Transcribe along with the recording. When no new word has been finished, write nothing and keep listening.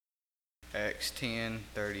Acts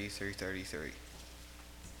 10:30 through 33.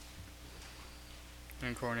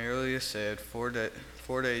 And Cornelius said, 4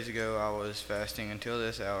 days ago I was fasting until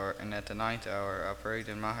this hour, and at the ninth hour I prayed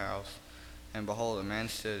in my house, and behold, a man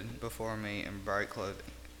stood before me in bright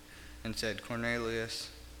clothing, and said, Cornelius,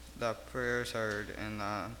 thy prayer is heard, and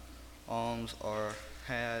thy alms are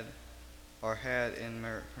had in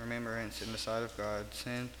remembrance in the sight of God.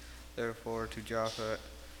 Send therefore to Joppa,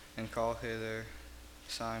 and call hither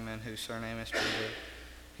Simon, whose surname is Peter.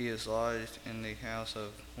 He is lodged in the house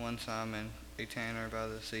of one Simon, a tanner by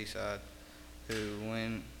the seaside, who,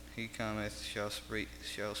 when he cometh, shall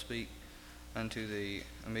speak unto thee.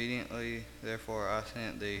 Immediately therefore I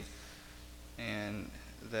sent thee, and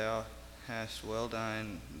thou hast well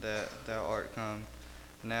done that thou art come.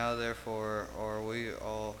 Now therefore are we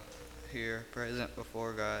all here present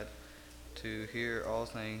before God, to hear all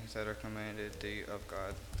things that are commanded thee of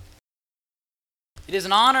God. It is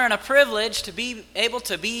an honor and a privilege to be able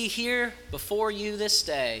to be here before you this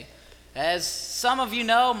day. As some of you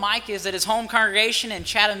know, Mike is at his home congregation in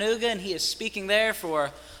Chattanooga, and he is speaking there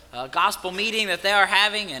for a gospel meeting that they are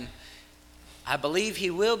having, and I believe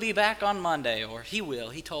he will be back on Monday, or he will.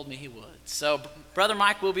 He told me he would. So Brother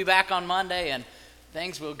Mike will be back on Monday, and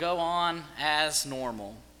things will go on as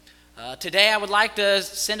normal. Today I would like to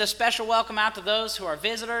send a special welcome out to those who are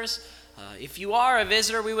visitors. If you are a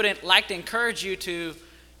visitor, we would like to encourage you to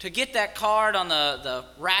get that card on the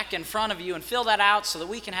rack in front of you and fill that out so that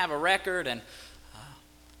we can have a record and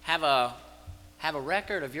have a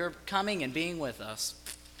record of your coming and being with us.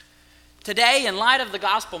 Today, in light of the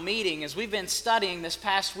gospel meeting, as we've been studying this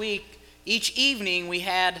past week, each evening we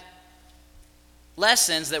had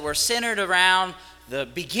lessons that were centered around the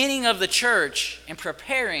beginning of the church and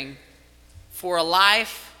preparing for a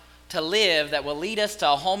life to live that will lead us to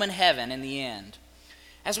a home in heaven in the end.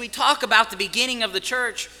 As we talk about the beginning of the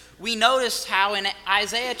church, we noticed how in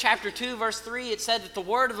Isaiah chapter 2, verse 3, it said that the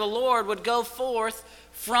word of the Lord would go forth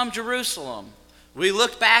from Jerusalem. We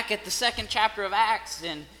looked back at the second chapter of Acts,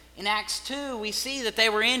 and in Acts 2, we see that they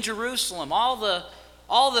were in Jerusalem. All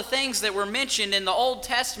the things that were mentioned in the Old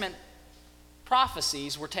Testament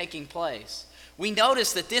prophecies were taking place. We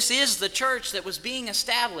noticed that this is the church that was being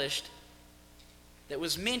established, that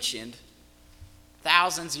was mentioned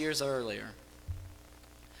thousands of years earlier.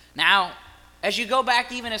 Now, as you go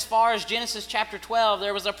back even as far as Genesis chapter 12,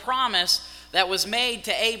 there was a promise that was made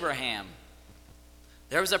to Abraham.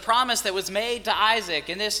 There was a promise that was made to Isaac,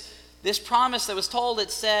 and this promise that was told, it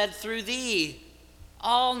said, through thee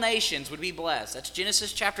all nations would be blessed. That's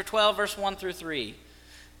Genesis chapter 12, verse 1 through 3.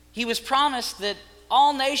 He was promised that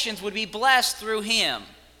all nations would be blessed through him.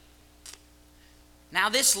 Now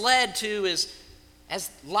this led to, as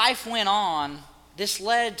life went on, this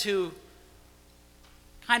led to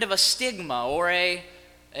kind of a stigma or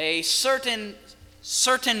a certain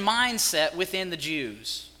mindset within the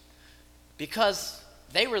Jews, because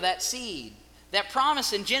they were that seed. That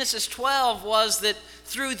promise in Genesis 12 was that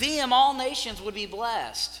through them all nations would be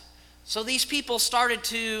blessed. So these people started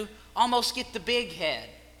to almost get the big head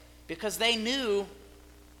because they knew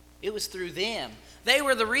it was through them. They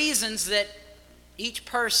were the reasons that each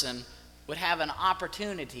person would have an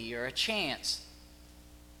opportunity or a chance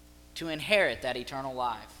to inherit that eternal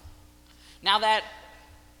life. Now that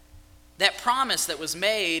promise that was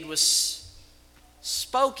made was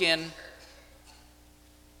spoken,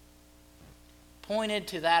 pointed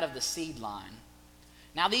to that of the seed line.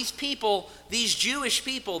 Now these people, these Jewish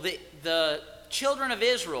people, the children of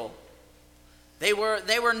Israel, they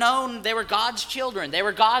were known, they were God's children, they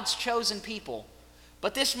were God's chosen people.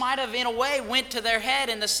 But this might have in a way went to their head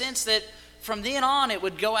in the sense that from then on it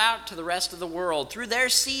would go out to the rest of the world. Through their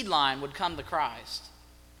seed line would come the Christ.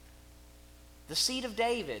 The seed of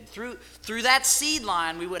David. Through that seed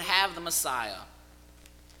line we would have the Messiah.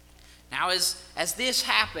 Now as this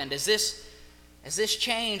happened, as this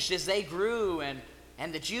changed, as they grew and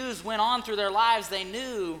the Jews went on through their lives, they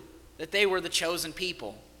knew that they were the chosen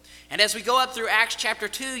people. And as we go up through Acts chapter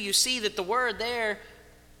 2, you see that the word there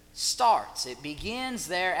starts. It begins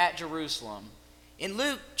there at Jerusalem. In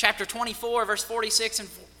Luke chapter 24, verse 46 and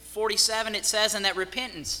 47, it says, and that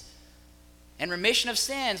repentance and remission of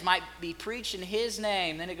sins might be preached in his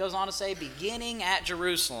name. Then it goes on to say, beginning at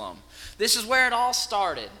Jerusalem. This is where it all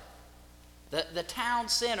started. The town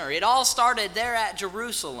center. It all started there at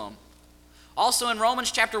Jerusalem. Also in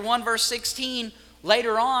Romans chapter 1, verse 16,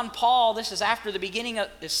 later on, Paul, this is after the beginning of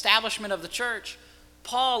establishment of the church,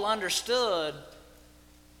 Paul understood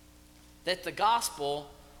that the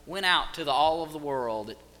gospel went out to all of the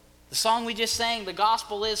world. The song we just sang, The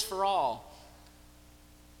Gospel Is for All,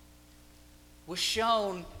 was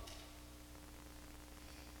shown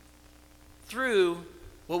through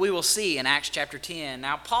what we will see in Acts chapter 10.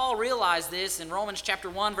 Now, Paul realized this in Romans chapter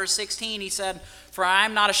 1, verse 16. He said, "For I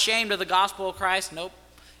am not ashamed of the gospel of Christ." Nope.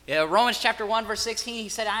 Romans chapter 1, verse 16, he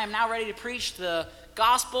said, "I am now ready to preach the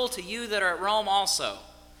gospel to you that are at Rome also."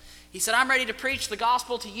 He said, "I'm ready to preach the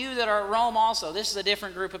gospel to you that are at Rome also." This is a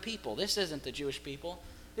different group of people. This isn't the Jewish people.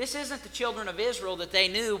 This isn't the children of Israel that they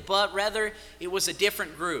knew, but rather it was a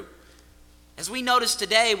different group. As we notice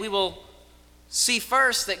today, we will see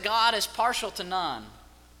first that God is partial to none.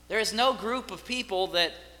 There is no group of people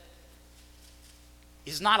that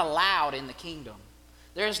is not allowed in the kingdom.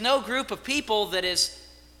 There is no group of people that is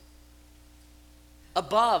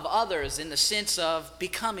above others in the sense of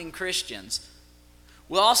becoming Christians.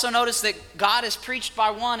 We'll also notice that God is preached by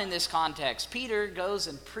one in this context. Peter goes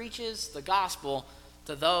and preaches the gospel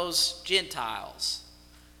to those Gentiles.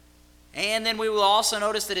 And then we will also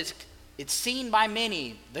notice that it's seen by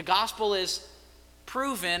many. The gospel is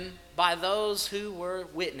proven by those who were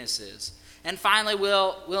witnesses. And finally,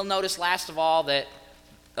 we'll notice last of all that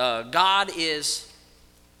God is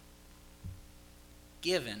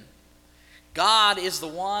given. God is the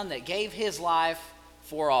one that gave his life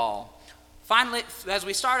for all. Finally, as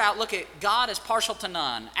we start out, look at God is partial to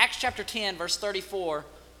none. Acts chapter 10, verse 34,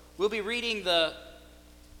 we'll be reading the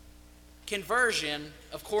conversion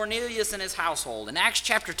of Cornelius and his household. In Acts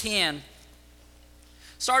chapter 10,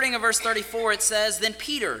 starting in verse 34, it says, "Then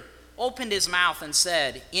Peter opened his mouth and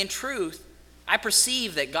said, 'In truth, I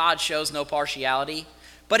perceive that God shows no partiality,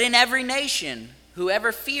 but in every nation,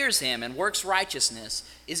 whoever fears him and works righteousness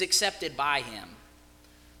is accepted by him.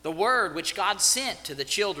 The word which God sent to the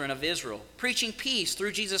children of Israel, preaching peace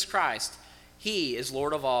through Jesus Christ, he is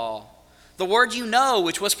Lord of all. The word you know,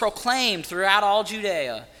 which was proclaimed throughout all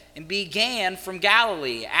Judea, and began from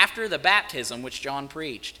Galilee after the baptism which John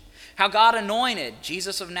preached, how God anointed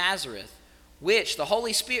Jesus of Nazareth, with the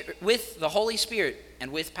Holy Spirit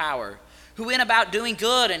and with power, who went about doing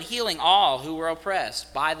good and healing all who were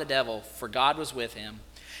oppressed by the devil, for God was with him.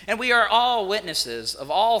 And we are all witnesses of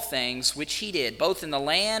all things which he did, both in the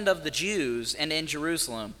land of the Jews and in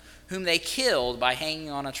Jerusalem, whom they killed by hanging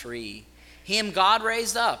on a tree. Him God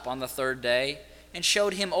raised up on the third day and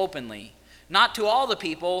showed him openly, not to all the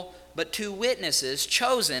people, but to witnesses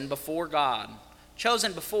chosen before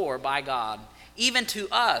by God, even to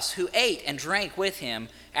us who ate and drank with him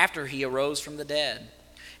after he arose from the dead.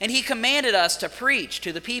 And he commanded us to preach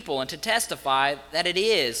to the people and to testify that it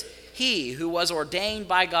is he who was ordained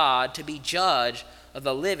by God to be judge of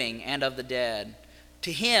the living and of the dead.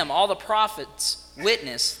 To him all the prophets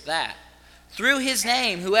witness that through his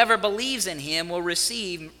name whoever believes in him will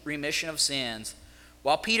receive remission of sins.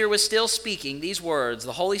 While Peter was still speaking these words,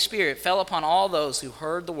 the Holy Spirit fell upon all those who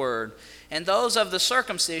heard the word, and those of the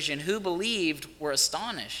circumcision who believed were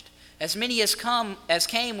astonished, as many as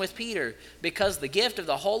came with Peter, because the gift of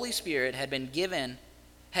the Holy Spirit had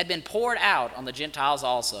been poured out on the Gentiles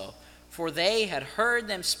also, for they had heard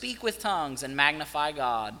them speak with tongues and magnify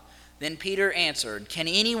God. Then Peter answered, "Can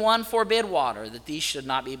anyone forbid water that these should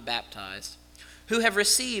not be baptized, who have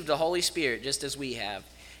received the Holy Spirit just as we have?"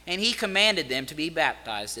 And he commanded them to be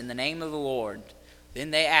baptized in the name of the Lord. Then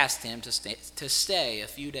they asked him to stay a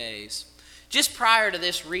few days. Just prior to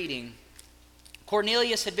this reading,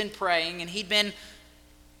 Cornelius had been praying, and he'd been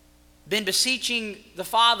beseeching the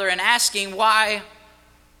Father and asking why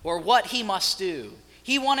or what he must do.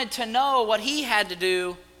 He wanted to know what he had to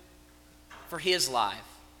do for his life.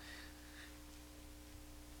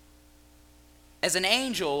 As an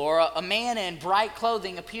angel or a man in bright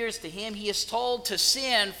clothing appears to him, he is told to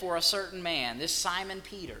send for a certain man, this Simon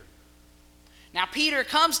Peter. Now, Peter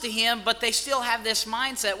comes to him, but they still have this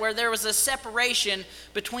mindset where there was a separation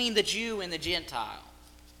between the Jew and the Gentile.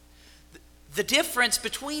 The difference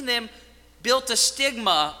between them built a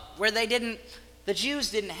stigma where the Jews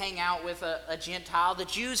didn't hang out with a Gentile. The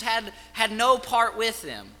Jews had no part with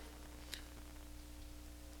them.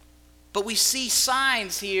 But we see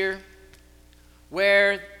signs here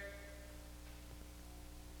where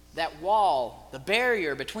that wall, the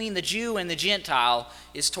barrier between the Jew and the Gentile,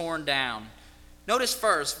 is torn down. Notice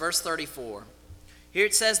first, verse 34. Here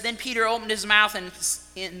it says, "Then Peter opened his mouth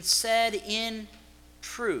and said, 'In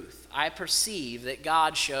truth, I perceive that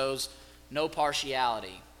God shows no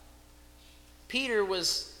partiality.'" Peter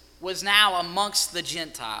was now amongst the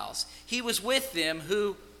Gentiles. He was with them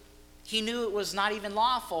who he knew it was not even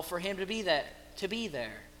lawful for him to be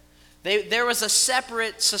there. There was a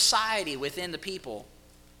separate society within the people.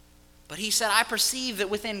 But he said, "I perceive that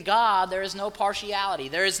within God there is no partiality.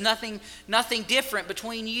 There is nothing different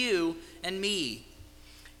between you and me."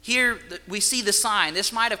 Here we see the sign.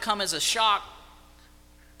 This might have come as a shock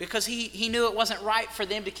because he knew it wasn't right for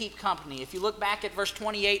them to keep company. If you look back at verse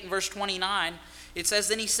 28 and verse 29, it says,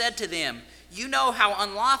 "Then he said to them, 'You know how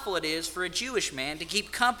unlawful it is for a Jewish man to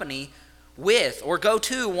keep company with or go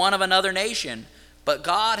to one of another nation. But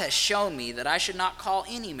God has shown me that I should not call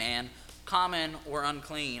any man common or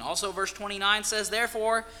unclean.'" Also verse 29 says,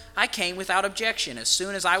 "Therefore I came without objection as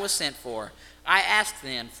soon as I was sent for. I asked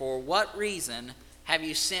then, 'For what reason have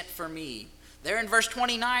you sent for me?'" There in verse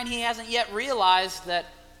 29, he hasn't yet realized that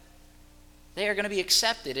they are going to be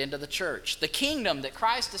accepted into the church. The kingdom that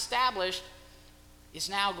Christ established is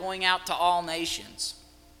now going out to all nations.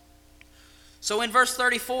 So in verse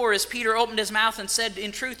 34, as Peter opened his mouth and said,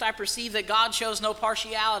 "In truth, I perceive that God shows no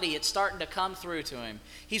partiality," it's starting to come through to him.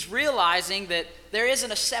 He's realizing that there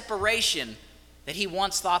isn't a separation that he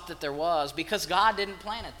once thought that there was, because God didn't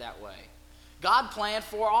plan it that way. God planned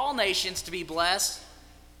for all nations to be blessed,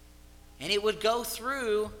 and it would go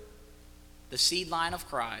through the seed line of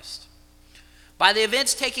Christ. By the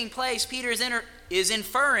events taking place, Peter is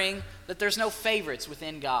inferring that there's no favorites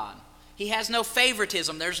within God. He has no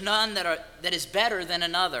favoritism. There's none that is better than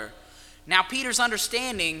another. Now, Peter's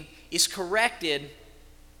understanding is corrected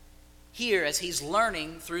here as he's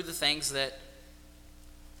learning through the things that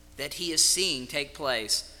he is seeing take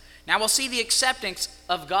place. Now, we'll see the acceptance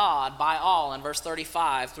of God by all in verse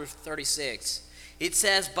 35 through 36. It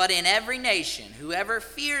says, "But in every nation, whoever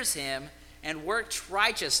fears him and works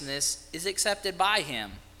righteousness is accepted by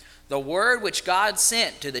him. The word which God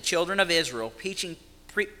sent to the children of Israel, preaching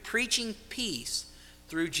peace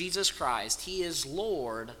through Jesus Christ. He is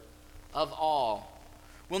Lord of all."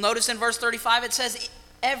 We'll notice in verse 35 it says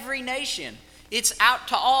every nation. It's out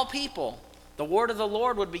to all people. The word of the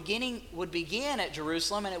Lord would begin at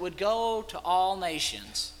Jerusalem, and it would go to all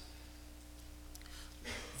nations.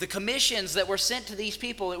 The commissions that were sent to these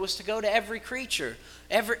people, it was to go to every creature.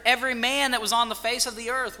 Every man that was on the face of the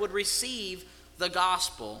earth would receive the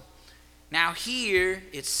gospel. Now here,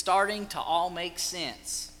 it's starting to all make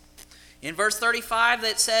sense. In verse 35,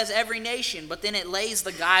 that says every nation, but then it lays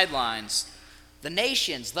the guidelines. The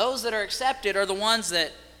nations, those that are accepted, are the ones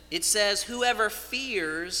that it says, "Whoever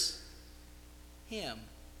fears him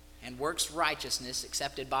and works righteousness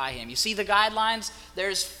accepted by him." You see the guidelines?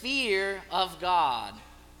 There's fear of God,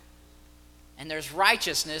 and there's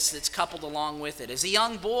righteousness that's coupled along with it. As a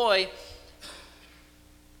young boy,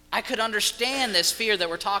 I could understand this fear that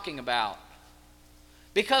we're talking about,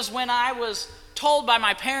 because when I was told by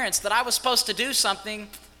my parents that I was supposed to do something,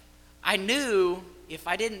 I knew if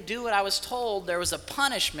I didn't do what I was told, there was a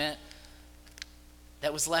punishment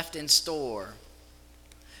that was left in store.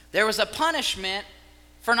 There was a punishment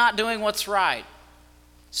for not doing what's right.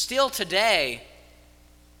 Still today,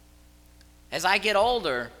 as I get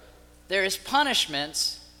older, there is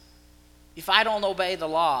punishments if I don't obey the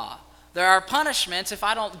law. There are punishments if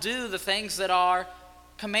I don't do the things that are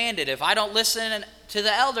commanded. If I don't listen to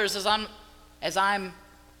the elders as I'm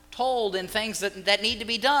told in things that need to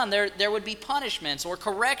be done, there would be punishments or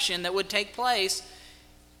correction that would take place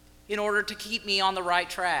in order to keep me on the right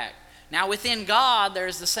track. Now, within God,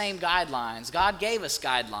 there's the same guidelines. God gave us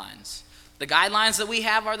guidelines. The guidelines that we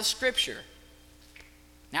have are the Scripture.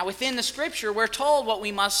 Now, within the Scripture, we're told what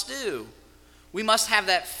we must do. We must have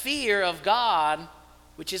that fear of God,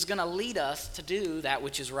 which is going to lead us to do that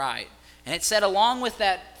which is right. And it said along with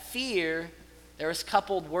that fear, there was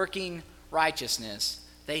coupled working righteousness.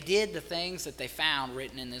 They did the things that they found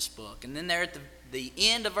written in this book. And then there at the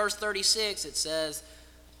end of verse 36, it says,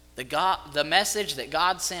 the message that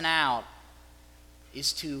God sent out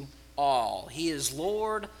is to all. He is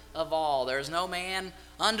Lord of all. There is no man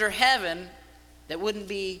under heaven that wouldn't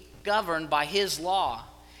be governed by his law.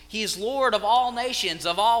 He is Lord of all nations,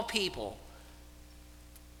 of all people.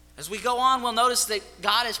 As we go on, we'll notice that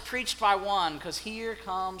God is preached by one, because here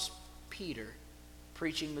comes Peter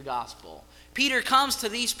preaching the gospel. Peter comes to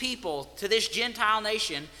these people, to this Gentile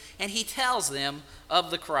nation, and he tells them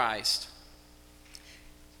of the Christ.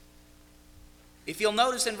 If you'll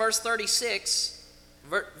notice in verse 36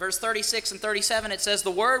 and 37, it says, "The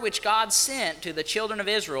word which God sent to the children of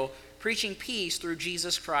Israel, preaching peace through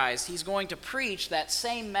Jesus Christ." He's going to preach that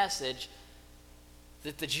same message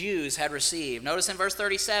that the Jews had received. Notice in verse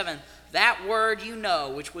 37, "That word you know,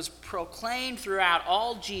 which was proclaimed throughout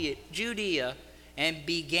all Judea and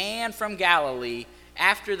began from Galilee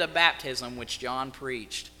after the baptism which John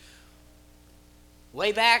preached."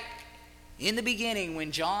 Way back in the beginning,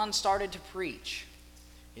 when John started to preach,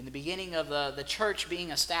 in the beginning of the church being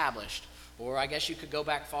established, or I guess you could go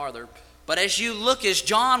back farther, but as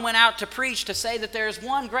John went out to preach, to say that there's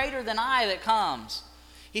one greater than I that comes,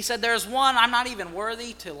 he said, "There's one, I'm not even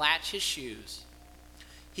worthy to latch his shoes."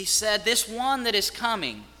 He said, this one that is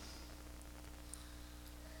coming,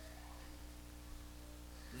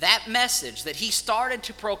 that message that he started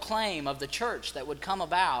to proclaim of the church that would come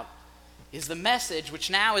about is the message which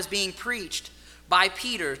now is being preached by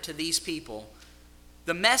Peter to these people.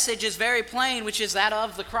 The message is very plain, which is that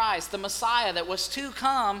of the Christ. The Messiah that was to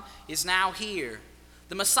come is now here.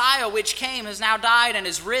 The Messiah which came has now died and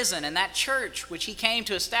is risen, and that church which he came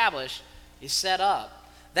to establish is set up.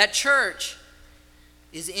 That church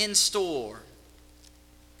is in store.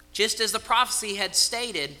 Just as the prophecy had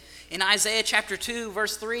stated in Isaiah chapter 2,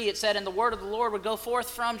 verse 3, it said, and the word of the Lord would go forth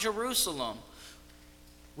from Jerusalem.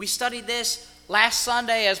 We studied this last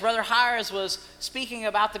Sunday as Brother Hires was speaking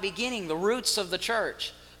about the beginning, the roots of the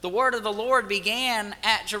church. The word of the Lord began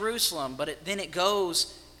at Jerusalem, but then it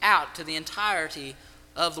goes out to the entirety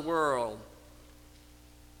of the world.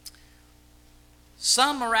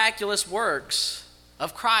 Some miraculous works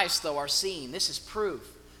of Christ, though, are seen. This is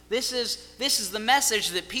proof. This is the message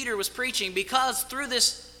that Peter was preaching, because through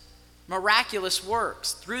this miraculous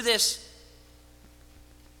works, through this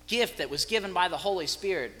gift that was given by the Holy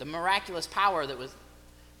Spirit, the miraculous power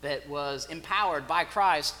that was empowered by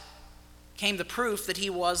Christ, came the proof that he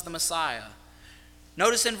was the Messiah.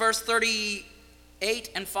 Notice in verse 38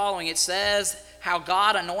 and following, it says how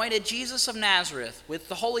God anointed Jesus of Nazareth with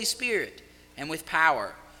the Holy Spirit and with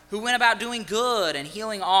power, who went about doing good and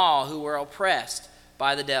healing all who were oppressed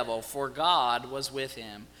by the devil, for God was with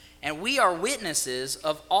him. And we are witnesses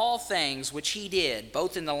of all things which he did,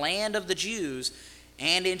 both in the land of the Jews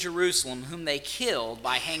and in Jerusalem, whom they killed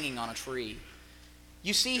by hanging on a tree.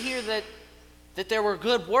 You see here that there were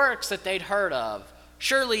good works that they'd heard of.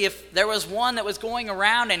 Surely if there was one that was going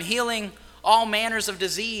around and healing all manners of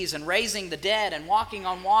disease and raising the dead and walking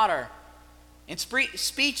on water and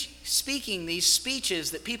speaking these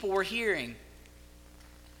speeches that people were hearing,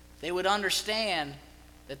 they would understand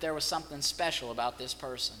that there was something special about this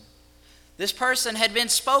person. This person had been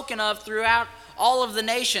spoken of throughout all of the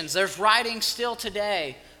nations. There's writings still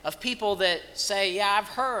today of people that say, yeah, I've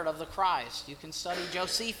heard of the Christ. You can study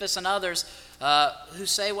Josephus and others who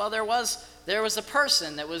say, well, there was a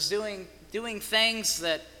person that was doing things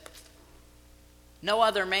that no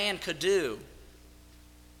other man could do.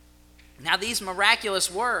 Now, these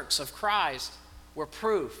miraculous works of Christ were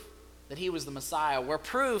proof that he was the Messiah, were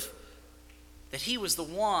proof that he was the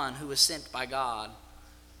one who was sent by God.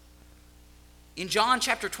 In John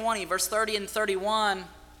chapter 20, verse 30 and 31,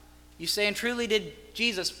 you say, and truly did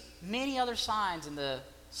Jesus many other signs in the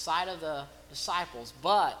sight of the disciples,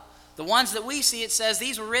 but the ones that we see, it says,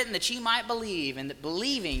 these were written that ye might believe, and that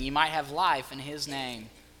believing ye might have life in his name.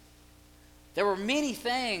 There were many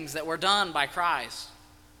things that were done by Christ.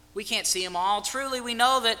 We can't see them all. Truly, we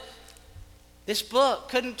know that this book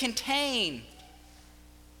couldn't contain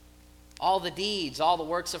all the deeds, all the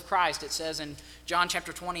works of Christ. It says in John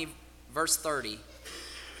chapter 20, verse 30.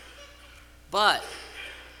 But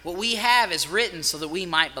what we have is written so that we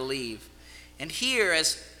might believe. And here,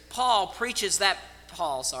 as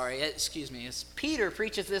as Peter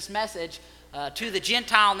preaches this message to the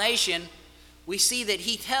Gentile nation, we see that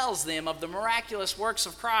he tells them of the miraculous works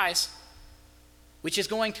of Christ, which is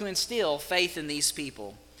going to instill faith in these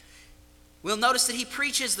people. We'll notice that he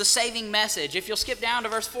preaches the saving message. If you'll skip down to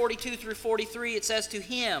verse 42 through 43, it says,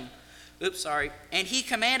 and he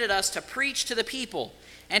commanded us to preach to the people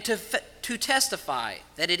and to testify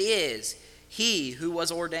that it is he who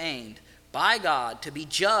was ordained by God to be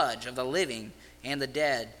judge of the living and the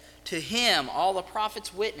dead. To him all the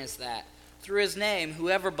prophets witness that through his name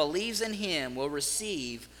whoever believes in him will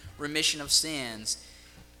receive remission of sins.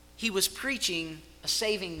 He was preaching a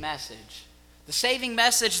saving message, the saving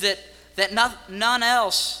message that none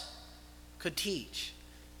else could teach.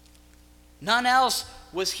 None else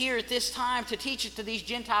was here at this time to teach it to these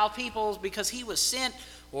Gentile peoples, because he was sent,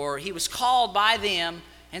 or he was called by them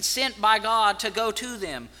and sent by God to go to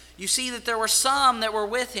them. You see that there were some that were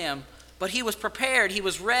with him, but he was prepared, he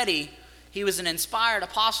was ready. He was an inspired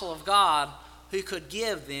apostle of God who could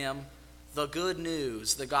give them the good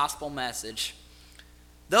news, the gospel message.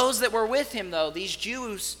 Those that were with him, though, these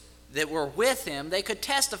Jews that were with him, they could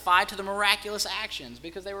testify to the miraculous actions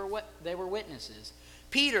because they were witnesses.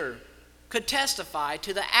 Peter could testify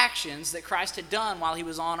to the actions that Christ had done while he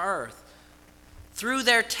was on earth. Through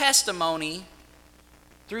their testimony,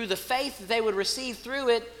 through the faith that they would receive through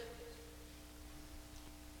it,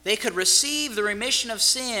 they could receive the remission of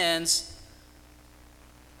sins.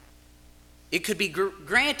 It could be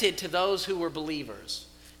granted to those who were believers.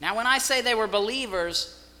 Now, when I say they were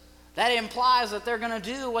believers, that implies that they're going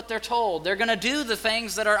to do what they're told. They're going to do the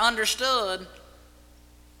things that are understood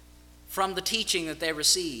from the teaching that they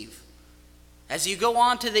receive. As you go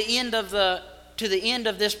on to the end of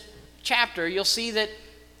this chapter, you'll see that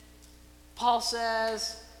Paul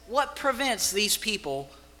says, what prevents these people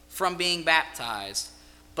from being baptized?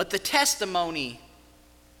 But the testimony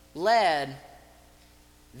led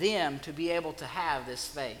them to be able to have this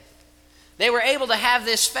faith. They were able to have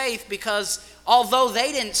this faith because although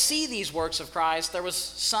they didn't see these works of Christ, there was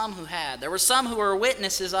some who had. There were some who were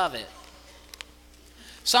witnesses of it.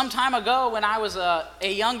 Some time ago when I was a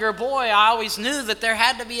younger boy, I always knew that there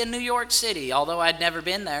had to be a New York City, although I'd never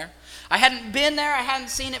been there. I hadn't been there, I hadn't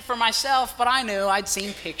seen it for myself, but I knew. I'd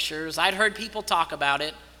seen pictures, I'd heard people talk about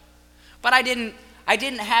it. But I didn't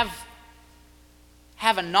have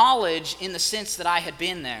a knowledge in the sense that I had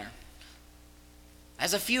been there.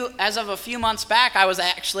 As of a few months back, I was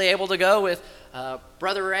actually able to go with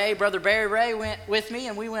Brother Barry Ray went with me,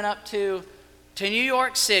 and we went up to New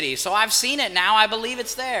York City. So I've seen it now, I believe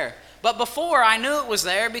it's there. But before, I knew it was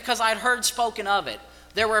there because I'd heard spoken of it.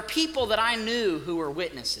 There were people that I knew who were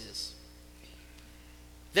witnesses.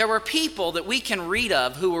 There were people that we can read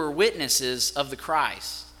of who were witnesses of the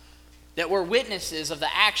Christ, that were witnesses of the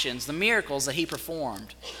actions, the miracles that he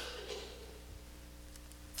performed.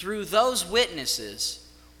 Through those witnesses,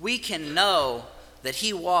 we can know that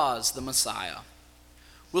he was the Messiah.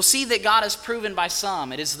 We'll see that God is proven by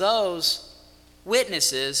some. It is those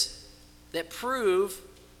witnesses that prove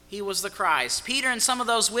he was the Christ. Peter and some of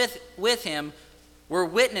those with him were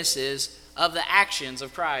witnesses of the actions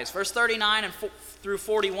of Christ. Verse 39 and through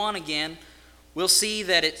 41 again, we'll see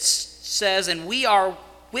that it says, "And we are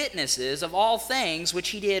witnesses of all things which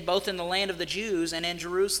he did both in the land of the Jews and in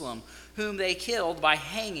Jerusalem, whom they killed by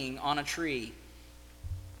hanging on a tree."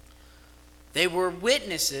 They were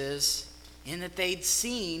witnesses in that they'd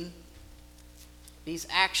seen these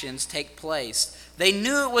actions take place. They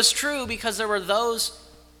knew it was true because there were those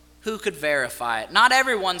who could verify it. Not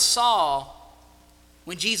everyone saw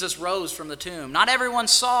when Jesus rose from the tomb. Not everyone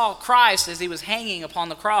saw Christ as he was hanging upon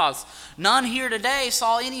the cross. None here today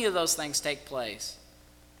saw any of those things take place.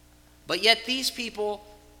 But yet these people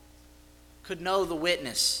could know the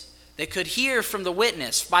witness. They could hear from the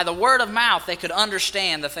witness. By the word of mouth, they could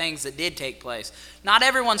understand the things that did take place. Not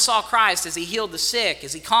everyone saw Christ as he healed the sick,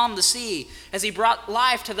 as he calmed the sea, as he brought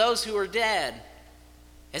life to those who were dead,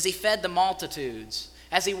 as he fed the multitudes,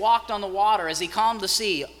 as he walked on the water, as he calmed the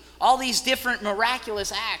sea. All these different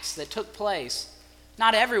miraculous acts that took place.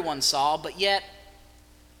 Not everyone saw, but yet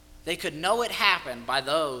they could know it happened by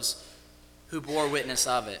those who bore witness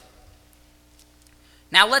of it.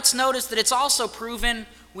 Now let's notice that it's also proven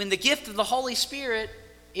when the gift of the Holy Spirit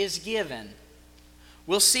is given.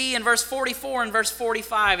 We'll see in verse 44 and verse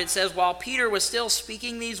 45, it says, "While Peter was still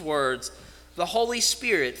speaking these words, the Holy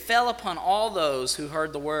Spirit fell upon all those who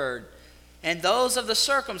heard the word. And those of the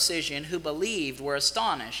circumcision who believed were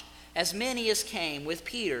astonished, as many as came with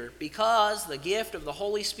Peter, because the gift of the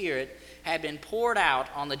Holy Spirit had been poured out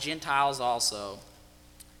on the Gentiles also."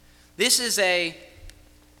 This is a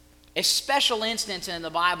special instance in the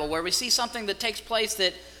Bible where we see something that takes place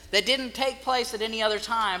that didn't take place at any other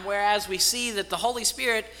time, whereas we see that the Holy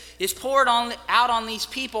Spirit is poured out on these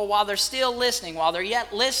people while they're still listening, while they're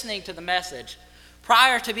yet listening to the message.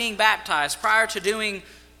 Prior to being baptized, prior to doing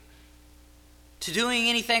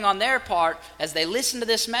anything on their part, as they listened to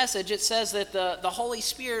this message, it says that the Holy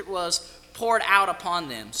Spirit was poured out upon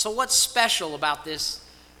them. So what's special about this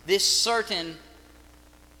certain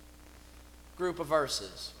group of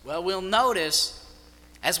verses? Well, we'll notice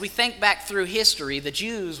as we think back through history, the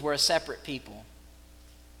Jews were a separate people.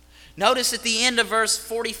 Notice at the end of verse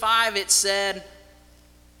 45 it said,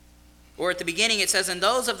 or at the beginning it says, "And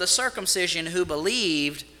those of the circumcision who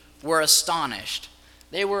believed were astonished."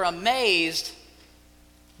 They were amazed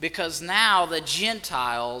because now the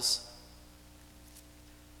Gentiles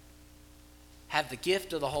have the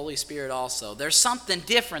gift of the Holy Spirit also. There's something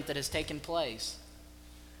different that has taken place.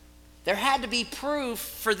 There had to be proof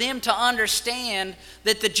for them to understand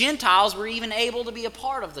that the Gentiles were even able to be a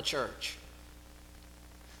part of the church.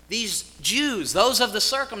 These Jews, those of the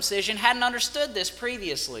circumcision, hadn't understood this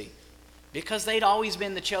previously because they'd always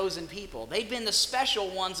been the chosen people. They'd been the special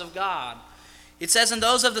ones of God. It says, "And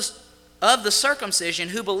those of the circumcision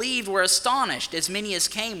who believed were astonished, as many as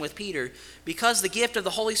came with Peter, because the gift of the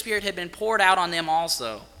Holy Spirit had been poured out on them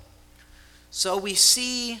also." So we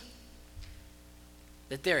see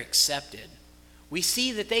that they're accepted. We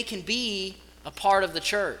see that they can be a part of the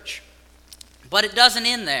church. But it doesn't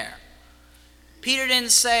end there. Peter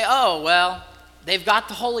didn't say, "Oh, well, they've got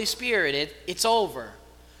the Holy Spirit, it's over."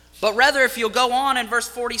 But rather, if you'll go on in verse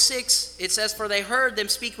 46, it says, "For they heard them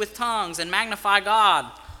speak with tongues and magnify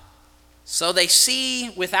God." So they see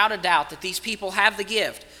without a doubt that these people have the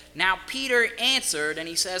gift. Now Peter answered, and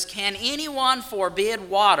he says, "Can anyone forbid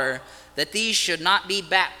water that these should not be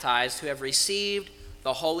baptized who have received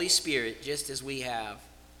the Holy Spirit just as we have?"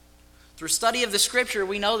 Through study of the Scripture,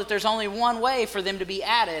 we know that there's only one way for them to be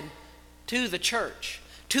added to the church,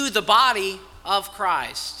 to the body of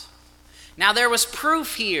Christ. Now there was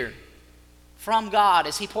proof here from God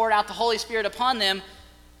as he poured out the Holy Spirit upon them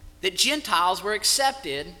that Gentiles were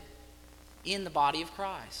accepted in the body of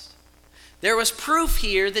Christ. There was proof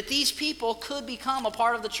here that these people could become a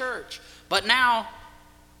part of the church. But now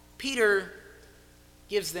Peter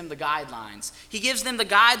gives them the guidelines. He gives them the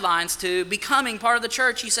guidelines to becoming part of the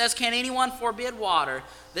church. He says, "Can anyone forbid water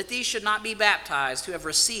that these should not be baptized who have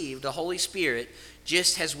received the Holy Spirit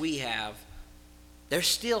just as we have?" There's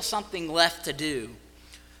still something left to do.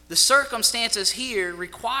 The circumstances here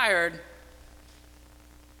required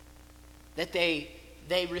that they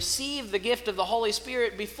received the gift of the Holy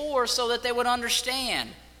Spirit before so that they would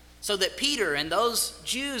understand, so that Peter and those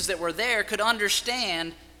Jews that were there could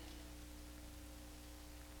understand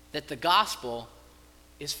that the gospel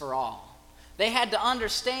is for all. They had to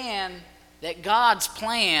understand that God's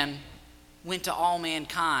plan went to all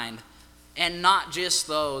mankind and not just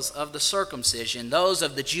those of the circumcision, those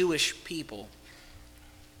of the Jewish people.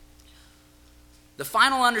 The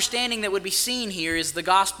final understanding that would be seen here is the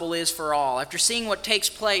gospel is for all. After seeing what takes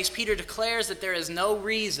place, Peter declares that there is no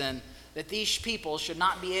reason that these people should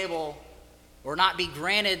not be able or not be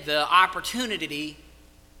granted the opportunity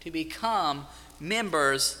to become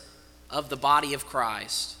members of the body of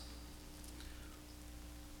Christ.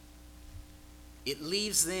 It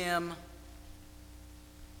leaves them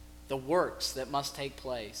the works that must take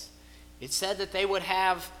place. It said that they would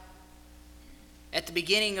have, at the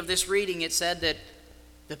beginning of this reading, it said that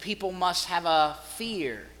the people must have a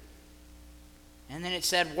fear. And then it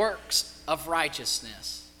said works of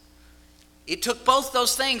righteousness. It took both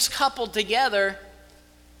those things coupled together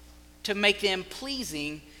to make them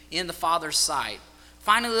pleasing in the Father's sight.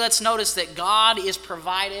 Finally, let's notice that God is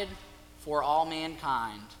provided for all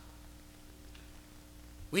mankind.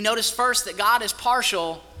 We notice first that God is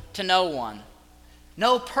partial to no one.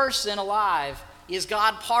 No person alive is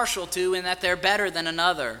God partial to in that they're better than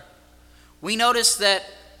another. We notice that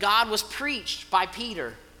God was preached by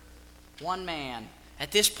Peter, one man.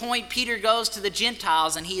 At this point, Peter goes to the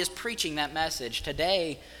Gentiles and he is preaching that message.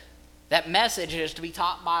 Today, that message is to be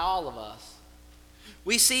taught by all of us.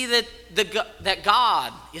 We see that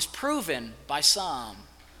God is proven by some.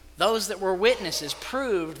 Those that were witnesses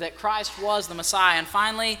proved that Christ was the Messiah. And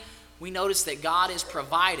finally, we notice that God is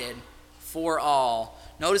provided for all.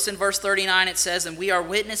 Notice in verse 39 it says, "And we are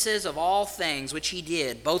witnesses of all things which he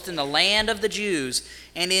did, both in the land of the Jews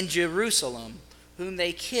and in Jerusalem, whom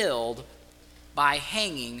they killed by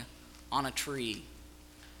hanging on a tree."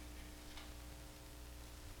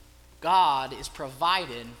 God is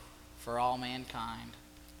provided for all mankind.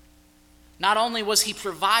 Not only was he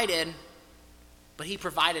provided, but he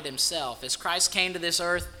provided himself. As Christ came to this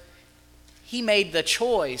earth, he made the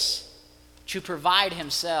choice to provide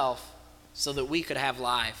himself so that we could have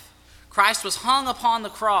life. Christ was hung upon the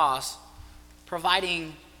cross,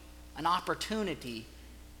 providing an opportunity,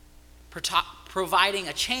 providing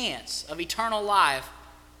a chance of eternal life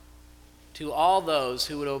to all those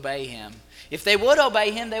who would obey him. If they would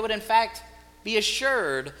obey him, they would in fact be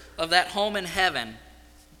assured of that home in heaven,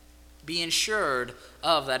 be assured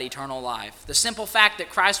of that eternal life. The simple fact that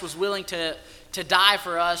Christ was willing to die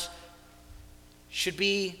for us should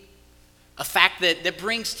be a fact that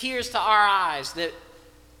brings tears to our eyes,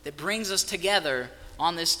 that brings us together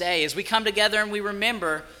on this day as we come together and we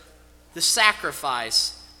remember the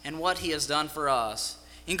sacrifice and what he has done for us.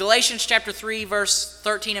 In Galatians chapter 3, verse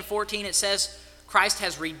 13 and 14, it says, "Christ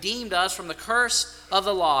has redeemed us from the curse of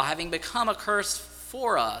the law, having become a curse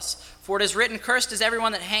for us. For it is written, cursed is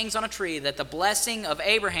everyone that hangs on a tree, that the blessing of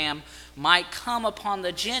Abraham might come upon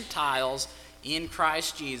the Gentiles in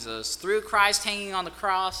Christ Jesus." Through Christ hanging on the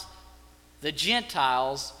cross, the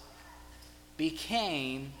Gentiles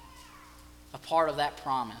became a part of that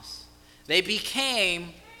promise. They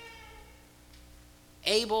became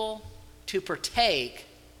able to partake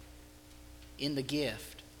in the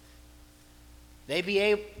gift. They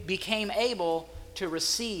became able to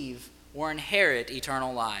receive or inherit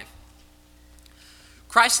eternal life.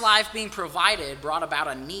 Christ's life being provided brought about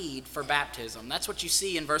a need for baptism. That's what you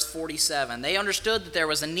see in verse 47. They understood that there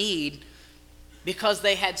was a need because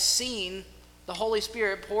they had seen the Holy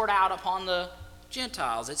Spirit poured out upon the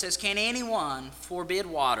Gentiles. It says, "Can anyone forbid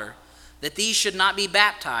water that these should not be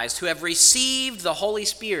baptized who have received the Holy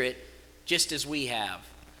Spirit just as we have?"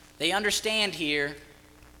 They understand here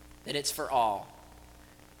that it's for all.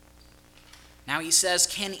 Now he says,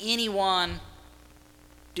 can anyone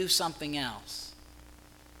do something else?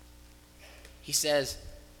 He says,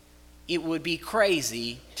 it would be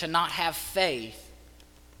crazy to not have faith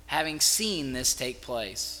having seen this take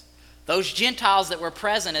place. Those Gentiles that were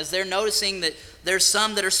present, as they're noticing that there's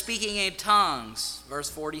some that are speaking in tongues, verse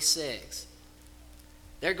 46,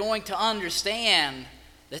 they're going to understand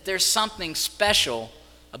that there's something special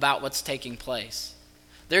about what's taking place.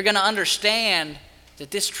 They're going to understand that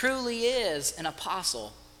this truly is an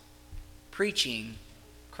apostle preaching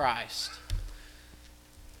Christ.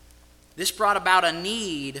 This brought about a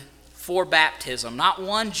need for baptism. Not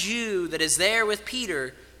one Jew that is there with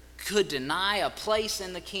Peter could deny a place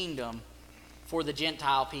in the kingdom for the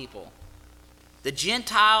Gentile people. The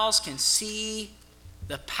Gentiles can see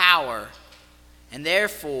the power, and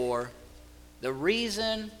therefore the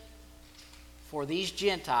reason for these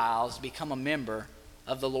Gentiles to become a member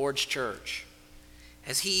of the Lord's church.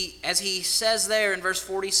 As he says there in verse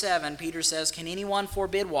 47, Peter says, can anyone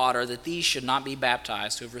forbid water that these should not be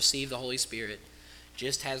baptized who have received the Holy Spirit,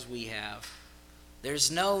 just as we have? There's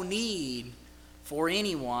no need for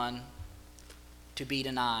anyone to be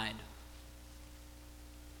denied.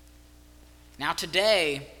 Now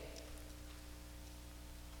today,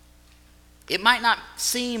 it might not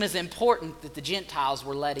seem as important that the Gentiles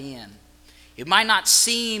were let in. It might not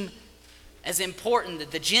seem as important that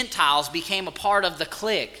the Gentiles became a part of the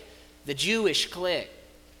clique, the Jewish clique.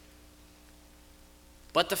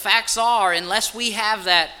 But the facts are, unless we have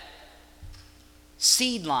that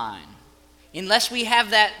seed line, unless we have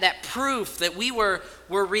that proof that we were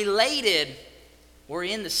related, we're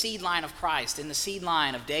in the seed line of Christ, in the seed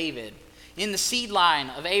line of David, in the seed line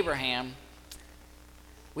of Abraham,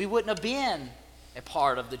 we wouldn't have been a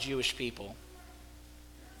part of the Jewish people.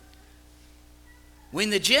 When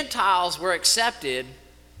the Gentiles were accepted,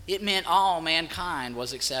 it meant all mankind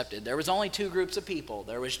was accepted. There was only two groups of people.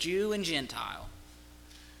 There was Jew and Gentile.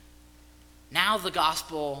 Now the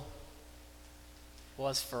gospel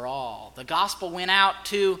was for all. The gospel went out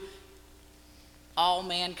to all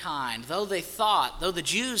mankind. Though the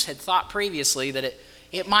Jews had thought previously that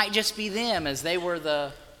it might just be them, as they were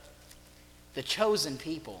the chosen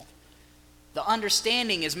people. The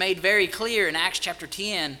understanding is made very clear in Acts chapter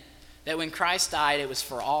 10 that when Christ died, it was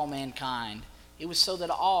for all mankind. It was so that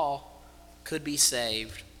all could be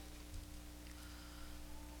saved.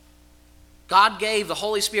 God gave the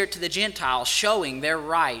Holy Spirit to the Gentiles, showing their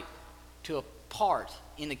right to a part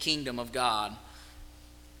in the kingdom of God.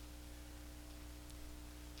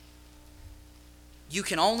 You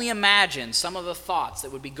can only imagine some of the thoughts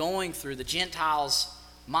that would be going through the Gentiles'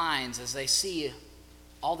 minds as they see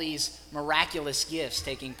all these miraculous gifts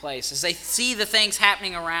taking place, as they see the things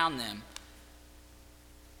happening around them.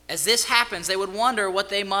 As this happens, they would wonder what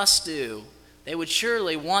they must do. They would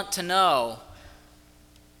surely want to know,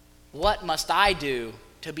 what must I do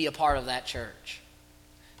to be a part of that church?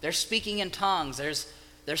 They're speaking in tongues. There's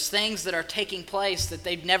things that are taking place that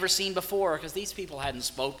they've never seen before, because these people hadn't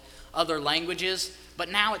spoke other languages,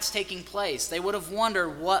 but now it's taking place. They would have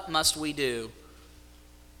wondered, what must we do?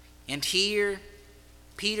 And here,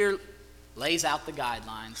 Peter lays out the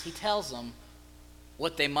guidelines. He tells them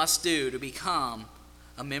what they must do to become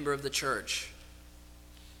a member of the church.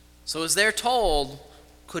 So as they're told,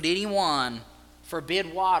 could anyone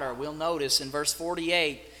forbid water? We'll notice in verse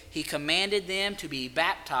 48, he commanded them to be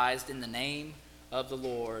baptized in the name of the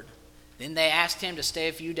Lord. Then they asked him to stay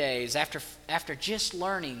a few days. After just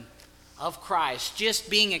learning of Christ, just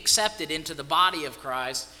being accepted into the body of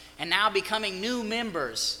Christ, and now becoming new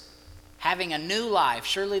members, having a new life,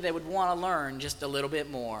 surely they would want to learn just a little bit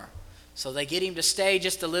more. So they get him to stay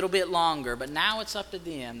just a little bit longer, but now it's up to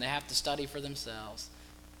them. They have to study for themselves.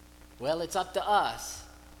 Well, it's up to us.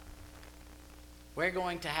 We're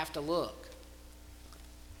going to have to look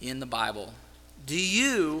in the Bible. Do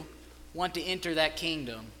you want to enter that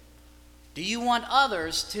kingdom? Do you want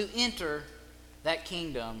others to enter that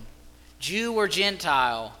kingdom? Jew or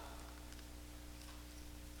Gentile?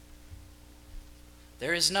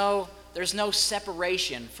 There's no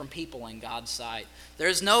separation from people in God's sight.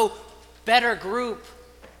 There's no better group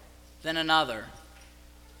than another.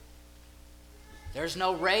 There's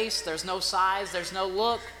no race, there's no size, there's no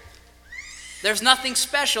look. There's nothing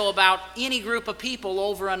special about any group of people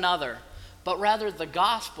over another, but rather the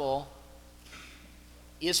gospel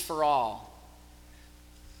is for all.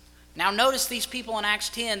 Now notice these people in Acts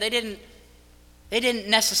 10, they didn't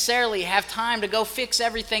necessarily have time to go fix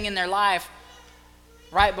everything in their life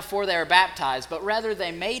right before they were baptized, but rather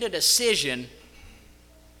they made a decision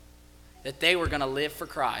that they were going to live for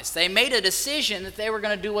Christ. They made a decision that they were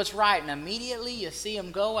going to do what's right, and immediately you see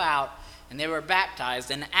them go out and they were baptized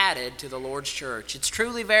and added to the Lord's church. It's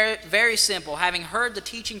truly very, very simple. Having heard the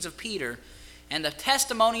teachings of Peter and the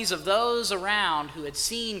testimonies of those around who had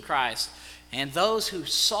seen Christ and those who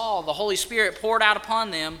saw the Holy Spirit poured out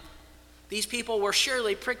upon them, these people were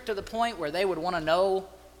surely pricked to the point where they would want to know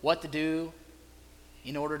what to do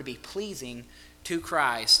in order to be pleasing to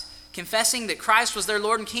Christ. Confessing that Christ was their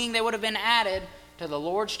Lord and King, they would have been added to the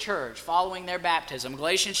Lord's church following their baptism.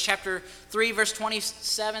 Galatians chapter 3 verse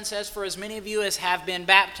 27 says, "For as many of you as have been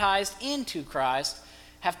baptized into Christ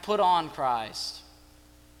have put on Christ."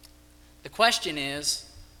 The question is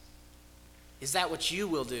that what you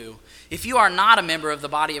will do? If you are not a member of the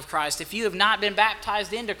body of Christ, if you have not been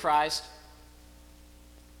baptized into Christ,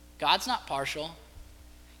 God's not partial.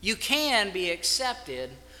 You can be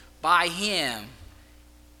accepted by Him.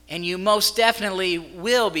 And you most definitely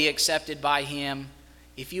will be accepted by Him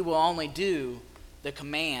if you will only do the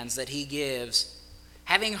commands that He gives.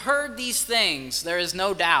 Having heard these things, there is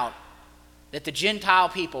no doubt that the Gentile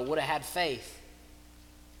people would have had faith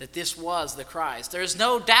that this was the Christ. There is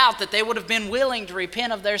no doubt that they would have been willing to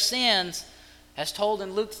repent of their sins. As told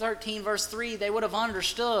in Luke 13 verse 3, they would have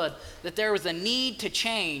understood that there was a need to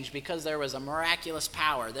change because there was a miraculous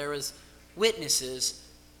power. There was witnesses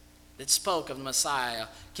that spoke of the Messiah.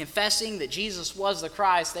 Confessing that Jesus was the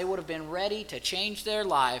Christ, they would have been ready to change their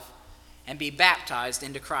life and be baptized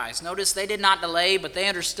into Christ. Notice they did not delay, but they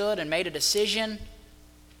understood and made a decision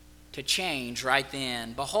to change right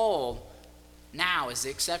then. Behold, now is the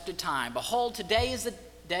accepted time. Behold, today is the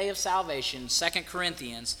day of salvation. 2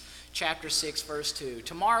 Corinthians chapter 6 verse 2.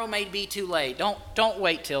 Tomorrow may be too late. Don't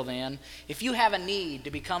wait till then. If you have a need to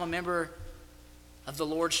become a member of the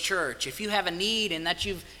Lord's church, if you have a need in that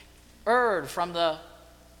you've erred from the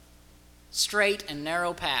straight and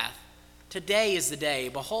narrow path, today is the day.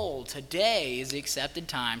 Behold, today is the accepted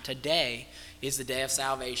time. Today is the day of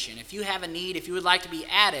salvation. If you have a need, if you would like to be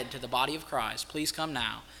added to the body of Christ, please come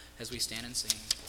now as we stand and sing.